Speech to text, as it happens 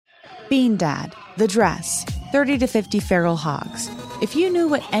Bean Dad, The Dress, 30 to 50 Feral Hogs. If you knew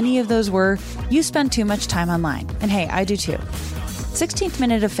what any of those were, you spend too much time online. And hey, I do too. 16th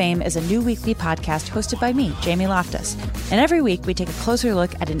Minute of Fame is a new weekly podcast hosted by me, Jamie Loftus. And every week we take a closer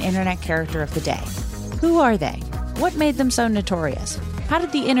look at an internet character of the day. Who are they? What made them so notorious? How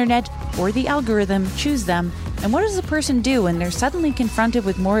did the internet or the algorithm choose them? And what does a person do when they're suddenly confronted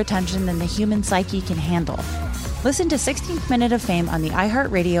with more attention than the human psyche can handle? Listen to 16th Minute of Fame on the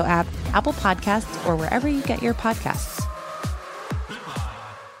iHeartRadio app, Apple Podcasts, or wherever you get your podcasts.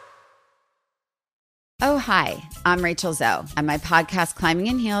 Oh, hi, I'm Rachel Zoe, and my podcast, Climbing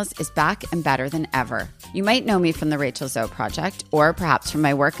in Heels, is back and better than ever. You might know me from the Rachel Zoe Project, or perhaps from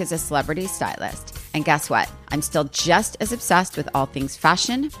my work as a celebrity stylist. And guess what? I'm still just as obsessed with all things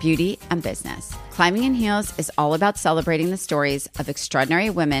fashion, beauty, and business. Climbing in Heels is all about celebrating the stories of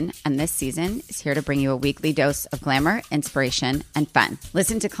extraordinary women, and this season is here to bring you a weekly dose of glamour, inspiration, and fun.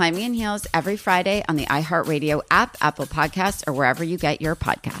 Listen to Climbing in Heels every Friday on the iHeartRadio app, Apple Podcasts, or wherever you get your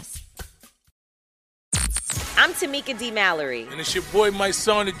podcasts. I'm Tamika D. Mallory. And it's your boy, my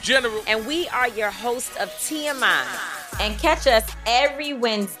son, the General. And we are your hosts of TMI. And catch us every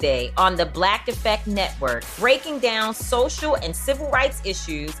Wednesday on the Black Effect Network, breaking down social and civil rights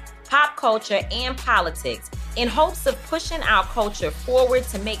issues, pop culture, and politics in hopes of pushing our culture forward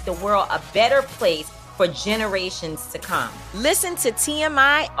to make the world a better place for generations to come. Listen to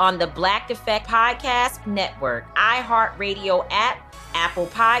TMI on the Black Effect Podcast Network, iHeartRadio app, Apple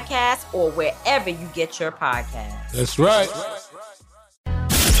Podcasts, or wherever you get your podcasts. That's right.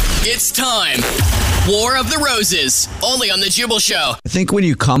 It's time. War of the Roses, only on The Jubal Show. I think when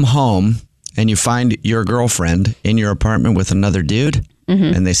you come home and you find your girlfriend in your apartment with another dude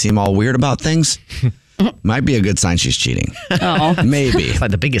and they seem all weird about things, might be a good sign she's cheating. Oh. Maybe. It's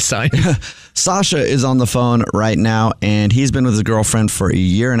like the biggest sign. Sasha is on the phone right now, and he's been with his girlfriend for a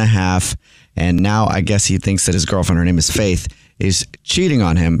year and a half, and now I guess he thinks that his girlfriend, her name is Faith, is cheating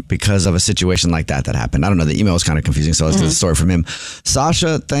on him because of a situation like that happened. I don't know. The email was kind of confusing, so let's get the story from him.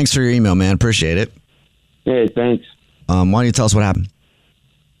 Sasha, thanks for your email, man. Appreciate it. Hey, thanks. Why don't you tell us what happened?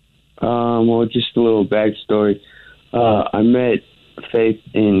 Well, just a little backstory. I met Faith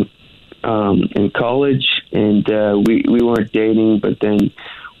in college, and we weren't dating, but then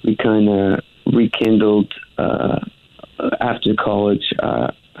we kind of rekindled after college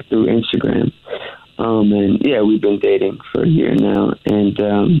through Instagram. And yeah, we've been dating for a year now.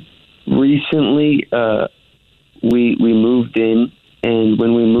 And recently, we moved in. And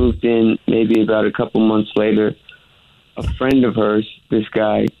when we moved in, maybe about a couple months later, a friend of hers, this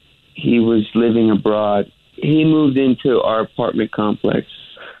guy, he was living abroad. He moved into our apartment complex.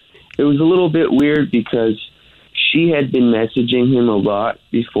 It was a little bit weird because she had been messaging him a lot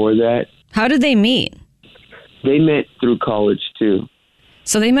before that. How did they meet? They met through college, too.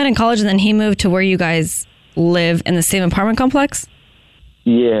 So they met in college and then he moved to where you guys live in the same apartment complex?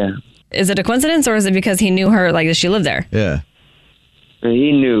 Yeah. Is it a coincidence or is it because he knew her, like, does she live there? Yeah. And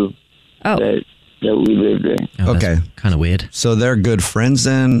he knew that we lived there. Oh, okay. Kind of weird. So they're good friends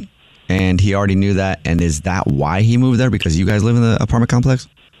then, and he already knew that. And is that why he moved there? Because you guys live in the apartment complex?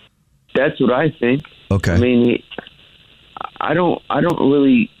 That's what I think. Okay. I mean, I don't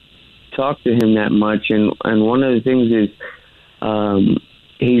really talk to him that much, and one of the things is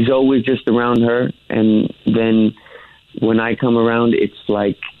he's always just around her, and then when I come around, it's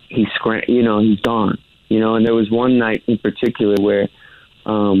like he's gone. And there was one night in particular where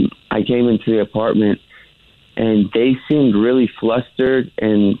I came into the apartment, and they seemed really flustered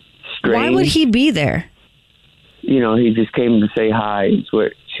and strange. Why would he be there? He just came to say hi, is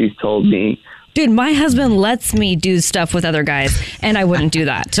what she's told me. Dude, my husband lets me do stuff with other guys, and I wouldn't do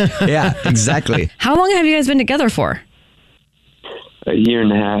that. Yeah, exactly. How long have you guys been together for? A year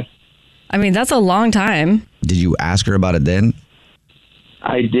and a half. I mean, that's a long time. Did you ask her about it then?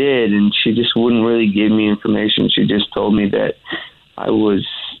 I did, and she just wouldn't really give me information. She just told me that I was,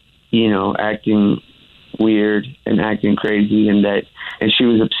 acting weird and acting crazy, and she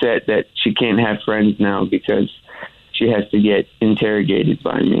was upset that she can't have friends now because she has to get interrogated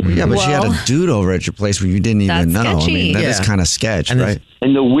by me. Yeah, but she had a dude over at your place where you didn't even know. Sketchy. I mean, that is kind of sketch, right?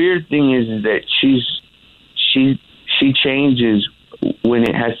 And the weird thing is that she changes when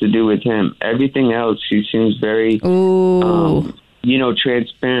it has to do with him. Everything else, she seems very,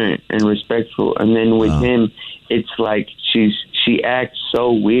 transparent and respectful. And then with him, it's like she acts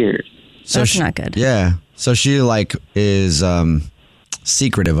so weird. So That's not good. Yeah. So she is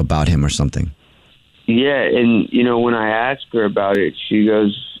secretive about him or something. Yeah, and when I ask her about it, she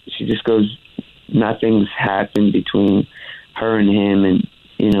just goes, nothing's happened between her and him, and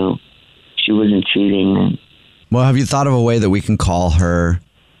she wasn't cheating. Well, have you thought of a way that we can call her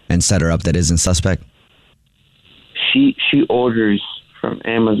and set her up that isn't suspect? She orders from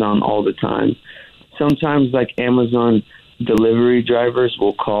Amazon all the time. Sometimes, like, Amazon delivery drivers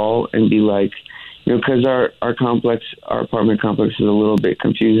will call and be like, you know, because our apartment complex is a little bit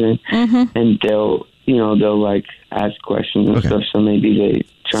confusing, and they'll like ask questions and stuff. So maybe they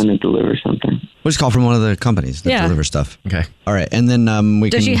trying to deliver something. We'll just call from one of the companies that deliver stuff. Okay. All right, and then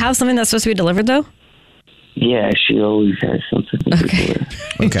Does she have something that's supposed to be delivered though? Yeah, she always has something to deliver.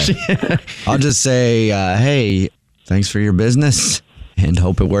 Okay. I'll just say, hey, thanks for your business, and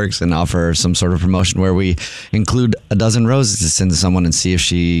hope it works, and offer some sort of promotion where we include a dozen roses to send to someone and see if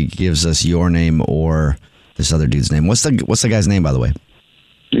she gives us your name or this other dude's name. What's the guy's name, by the way?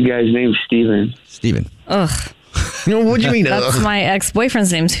 The guy's name's Steven. Steven. Ugh. What do you mean? That's my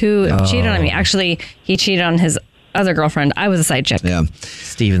ex-boyfriend's names who cheated on me. Actually, he cheated on his other girlfriend. I was a side chick. Yeah.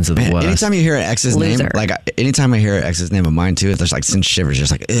 Stevens are the worst. Anytime you hear an ex's name, like anytime I hear an ex's name of mine too, there's like sends shivers.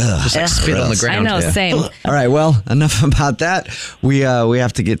 Just like, ugh. Just like spit on the ground. I know, same. All right, well, enough about that. We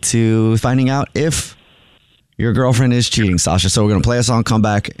have to get to finding out if your girlfriend is cheating, Sasha. So we're gonna play a song, come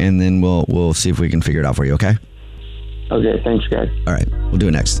back, and then we'll see if we can figure it out for you. Okay? Okay, thanks, guys. All right, we'll do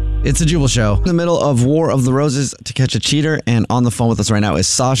it next. It's the Jubal Show. In the middle of War of the Roses to catch a cheater, and on the phone with us right now is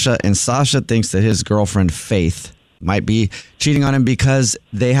Sasha, and Sasha thinks that his girlfriend Faith might be cheating on him because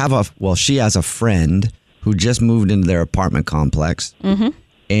she has a friend who just moved into their apartment complex,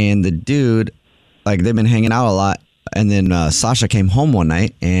 and the dude, like, they've been hanging out a lot, and then Sasha came home one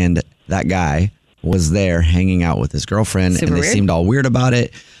night, and that guy was there hanging out with his girlfriend, Super and they weird. seemed all weird about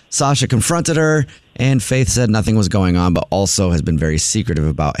it. Sasha confronted her, and Faith said nothing was going on, but also has been very secretive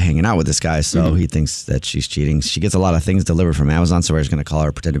about hanging out with this guy, so he thinks that she's cheating. She gets a lot of things delivered from Amazon, so we're just going to call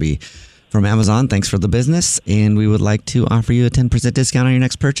her, pretend to be from Amazon. Thanks for the business, and we would like to offer you a 10% discount on your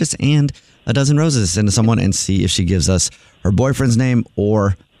next purchase and a dozen roses to send to someone and see if she gives us her boyfriend's name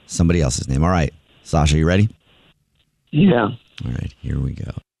or somebody else's name. All right, Sasha, you ready? Yeah. All right, here we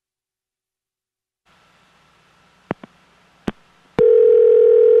go.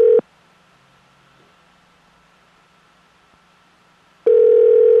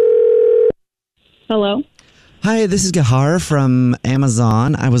 Hello. Hi, this is Gahar from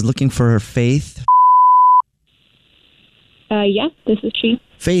Amazon. I was looking for Faith. Yes, this is she.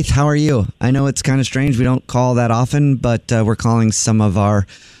 Faith, how are you? I know it's kind of strange. We don't call that often, but we're calling some of our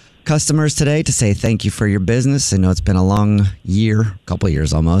customers today to say thank you for your business. I know it's been a long year, a couple of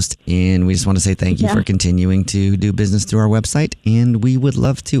years almost, and we just want to say thank you for continuing to do business through our website, and we would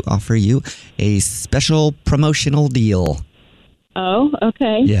love to offer you a special promotional deal. Oh,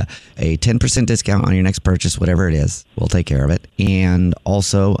 okay. Yeah, a 10% discount on your next purchase, whatever it is. We'll take care of it. And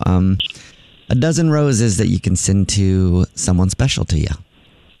also a dozen roses that you can send to someone special to you.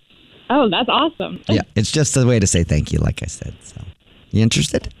 Oh, that's awesome. Yeah, it's just a way to say thank you, like I said. So, you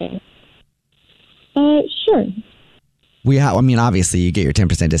interested? Okay. Sure. Obviously, you get your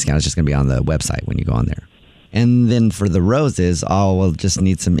 10% discount. It's just going to be on the website when you go on there. And then for the roses, we'll just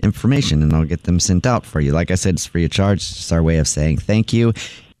need some information, and I'll get them sent out for you. Like I said, it's free of charge. It's just our way of saying thank you.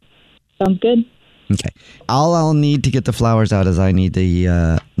 Sounds good. Okay. All I'll need to get the flowers out is I need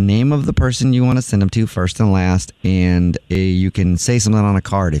the name of the person you want to send them to first and last, and you can say something on a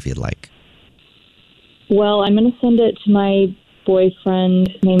card if you'd like. Well, I'm going to send it to my boyfriend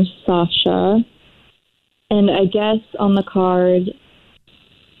named Sasha. And I guess on the card,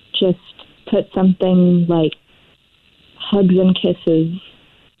 just put something like hugs and kisses.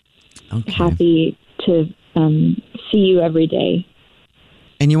 Okay. Happy to see you every day.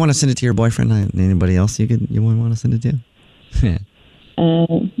 And you want to send it to your boyfriend? Anybody else you want to send it to?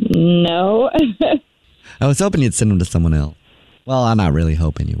 No. I was hoping you'd send them to someone else. Well, I'm not really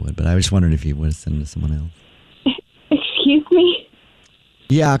hoping you would, but I was just wondering if you would send them to someone else. Excuse me?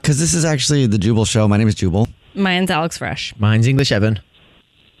 Yeah, because this is actually the Jubal Show. My name is Jubal. Mine's Alex Fresh. Mine's English Evan.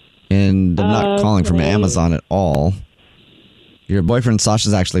 And I'm not calling from Okay. Amazon at all. Your boyfriend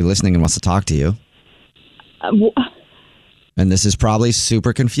Sasha's actually listening and wants to talk to you. And this is probably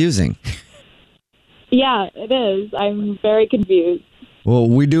super confusing. Yeah, it is. I'm very confused. Well,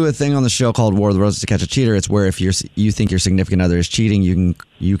 we do a thing on the show called War of the Roses to Catch a Cheater. It's where if you think your significant other is cheating,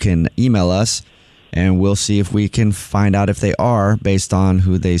 you can email us, and we'll see if we can find out if they are based on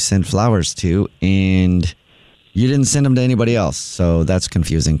who they sent flowers to. And you didn't send them to anybody else, so that's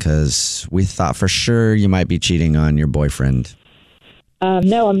confusing because we thought for sure you might be cheating on your boyfriend.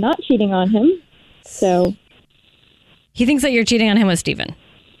 No, I'm not cheating on him. So He thinks that you're cheating on him with Steven.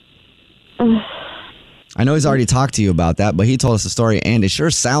 I know he's already talked to you about that, but he told us the story, and it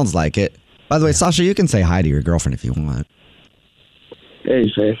sure sounds like it. By the way, Sasha, you can say hi to your girlfriend if you want.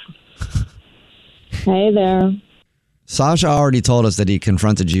 Hey, Faith. Hey there. Sasha already told us that he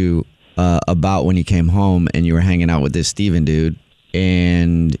confronted you about when you came home and you were hanging out with this Steven dude,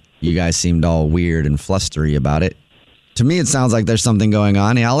 and you guys seemed all weird and flustery about it. To me, it sounds like there's something going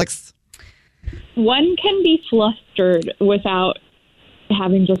on. Alex? One can be flustered without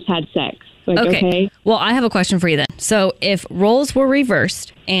having just had sex. Like, okay. Well, I have a question for you then. So if roles were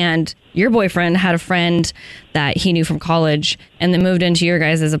reversed and your boyfriend had a friend that he knew from college and then moved into your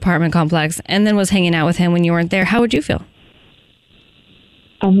guys' apartment complex and then was hanging out with him when you weren't there, how would you feel?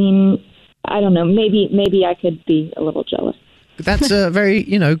 I mean, I don't know. Maybe I could be a little jealous. That's very,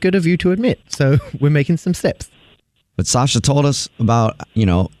 good of you to admit. So we're making some steps. But Sasha told us about,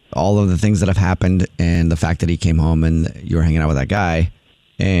 all of the things that have happened and the fact that he came home and you were hanging out with that guy.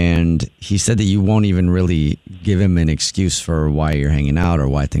 And he said that you won't even really give him an excuse for why you're hanging out or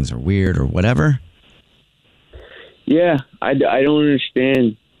why things are weird or whatever. Yeah, I don't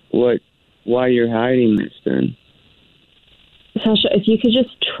understand why you're hiding this then. Sasha, if you could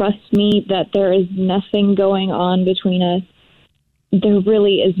just trust me that there is nothing going on between us. There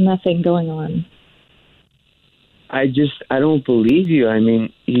really is nothing going on. I don't believe you. I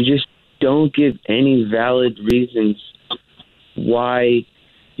mean, you just don't give any valid reasons why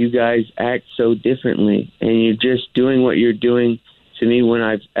you guys act so differently. And you're just doing what you're doing to me when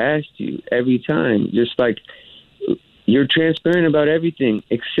I've asked you every time. Just like you're transparent about everything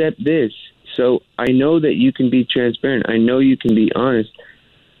except this. So I know that you can be transparent. I know you can be honest.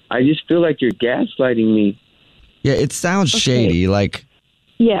 I just feel like you're gaslighting me. Yeah, it sounds shady. Like,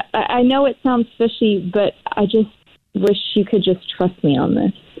 yeah, I know it sounds fishy, but I just wish you could just trust me on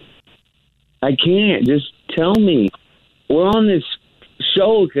this. I can't. Just tell me. We're on this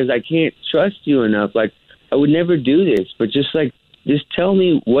show because I can't trust you enough. Like, I would never do this, but just tell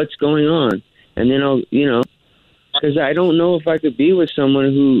me what's going on. And then I'll, because I don't know if I could be with someone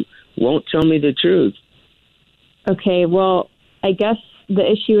who won't tell me the truth. Okay, well, I guess the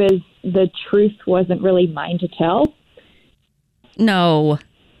issue is the truth wasn't really mine to tell. No.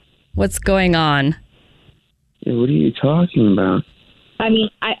 What's going on? Yeah, what are you talking about? I mean,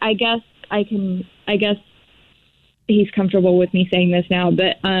 I guess he's comfortable with me saying this now,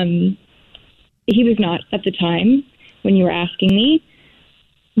 but he was not at the time when you were asking me.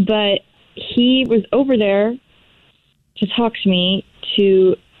 But he was over there to talk to me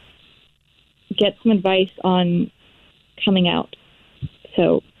to get some advice on coming out.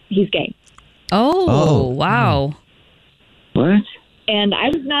 So he's gay. Oh, wow. What? And I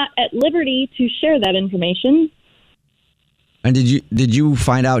was not at liberty to share that information. And did you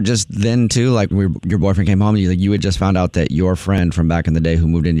find out just then too? Like your boyfriend came home, you had just found out that your friend from back in the day who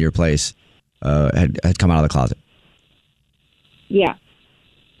moved into your place had come out of the closet. Yeah.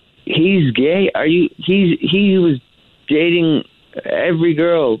 He's gay. He was dating every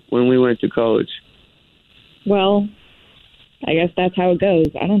girl when we went to college. Well, I guess that's how it goes.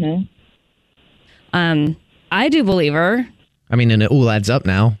 I don't know. I do believe her. I mean, and it all adds up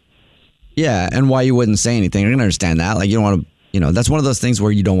now. Yeah, and why you wouldn't say anything. I can understand that. Like, you don't want to, that's one of those things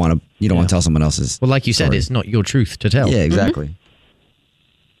where you don't want to tell someone else's. Well, like you said, story. it's not your truth to tell. Yeah, exactly.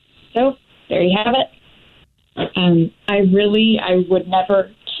 Mm-hmm. So, there you have it. I would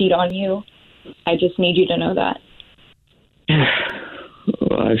never cheat on you. I just need you to know that.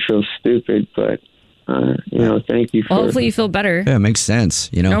 Well, I feel stupid, but, thank you for Well, hopefully you feel better. Yeah, it makes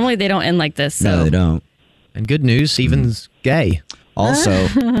sense. Normally they don't end like this. So. No, they don't. And good news, Steven's gay. Also,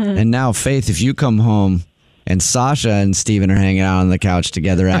 and now, Faith, if you come home and Sasha and Steven are hanging out on the couch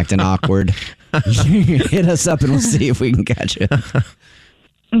together acting awkward, hit us up and we'll see if we can catch you.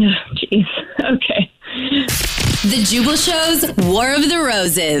 Jeez. Okay. The Jubal Show's War of the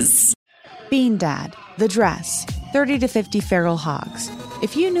Roses. Bean Dad, The Dress, 30 to 50 Feral Hogs.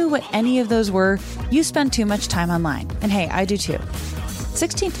 If you knew what any of those were, you spend too much time online. And hey, I do too.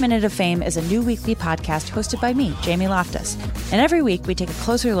 16th Minute of Fame is a new weekly podcast hosted by me, Jamie Loftus. And every week we take a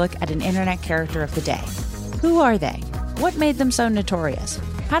closer look at an internet character of the day. Who are they? What made them so notorious?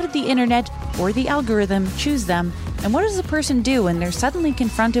 How did the internet or the algorithm choose them? And what does a person do when they're suddenly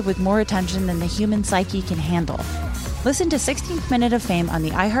confronted with more attention than the human psyche can handle? Listen to 16th Minute of Fame on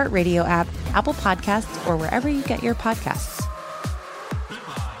the iHeartRadio app, Apple Podcasts, or wherever you get your podcasts.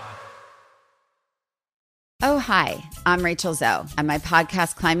 Oh, hi, I'm Rachel Zoe, and my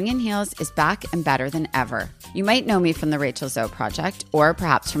podcast, Climbing in Heels, is back and better than ever. You might know me from the Rachel Zoe Project, or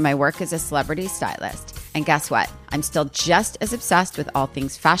perhaps from my work as a celebrity stylist. And guess what? I'm still just as obsessed with all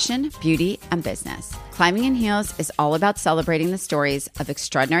things fashion, beauty, and business. Climbing in Heels is all about celebrating the stories of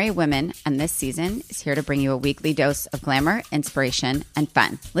extraordinary women, and this season is here to bring you a weekly dose of glamour, inspiration, and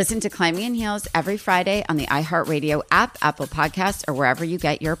fun. Listen to Climbing in Heels every Friday on the iHeartRadio app, Apple Podcasts, or wherever you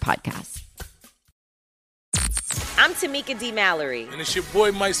get your podcasts. I'm Tamika D. Mallory. And it's your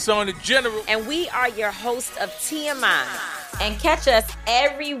boy, my son, the General. And we are your hosts of TMI. And catch us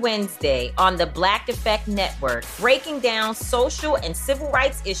every Wednesday on the Black Effect Network, breaking down social and civil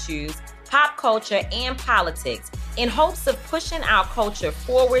rights issues, pop culture, and politics in hopes of pushing our culture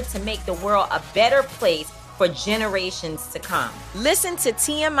forward to make the world a better place for generations to come. Listen to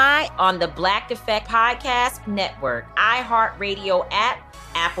TMI on the Black Effect Podcast Network, iHeartRadio app,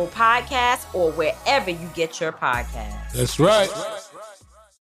 Apple Podcasts, or wherever you get your podcasts. That's right.